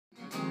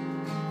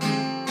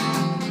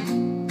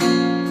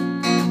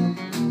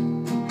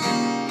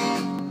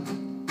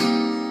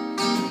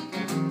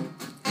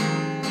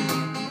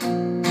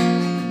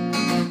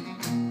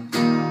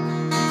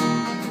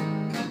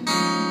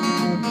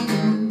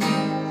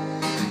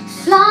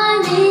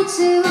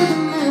to the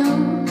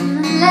moon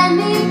and let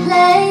me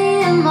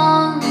play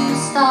among the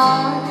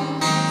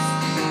stars.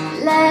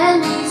 Let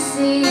me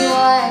see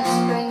what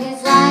spring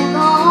is like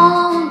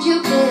on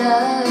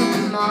Jupiter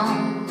and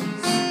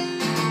Mars.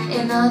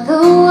 In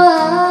other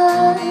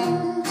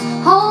words,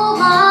 hold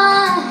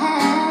my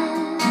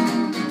hand.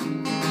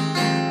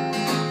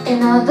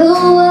 In other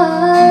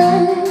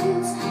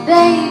words,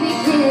 baby,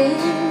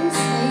 kiss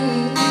me.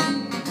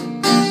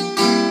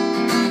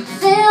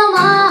 Fill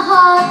my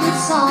heart with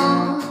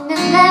song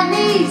and let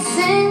me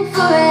sing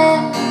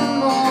forevermore.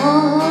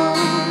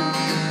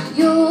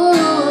 You're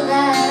all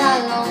that I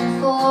long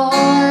for,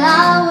 all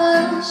I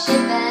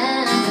worship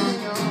and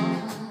adore.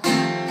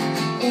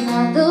 In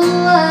other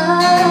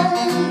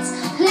words,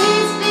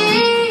 please be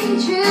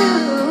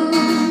true.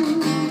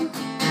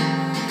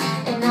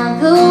 In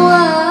other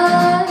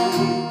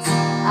words,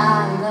 I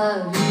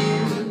love you.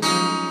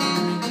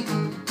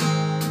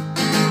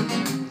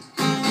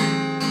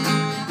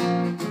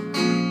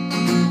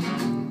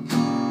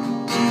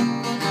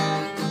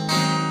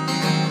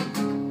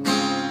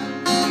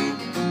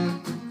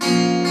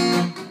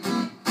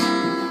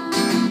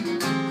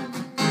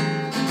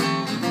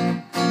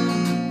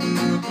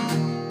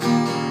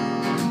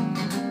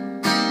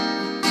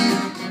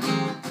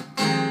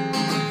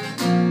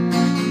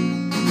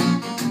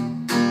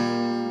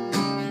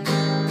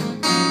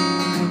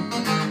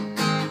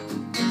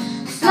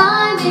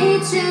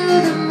 To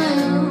the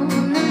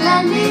moon and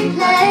let me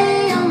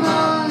play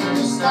among the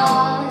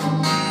stars.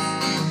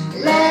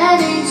 Let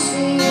me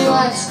see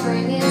what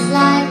spring is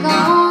like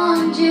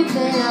on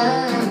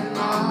Jupiter and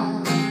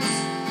Mars.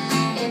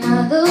 In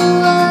other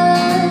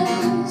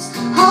words,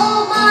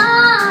 hold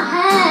my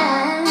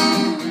hand.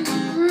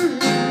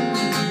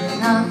 In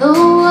other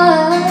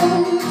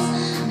words,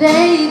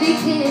 baby,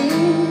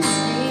 kiss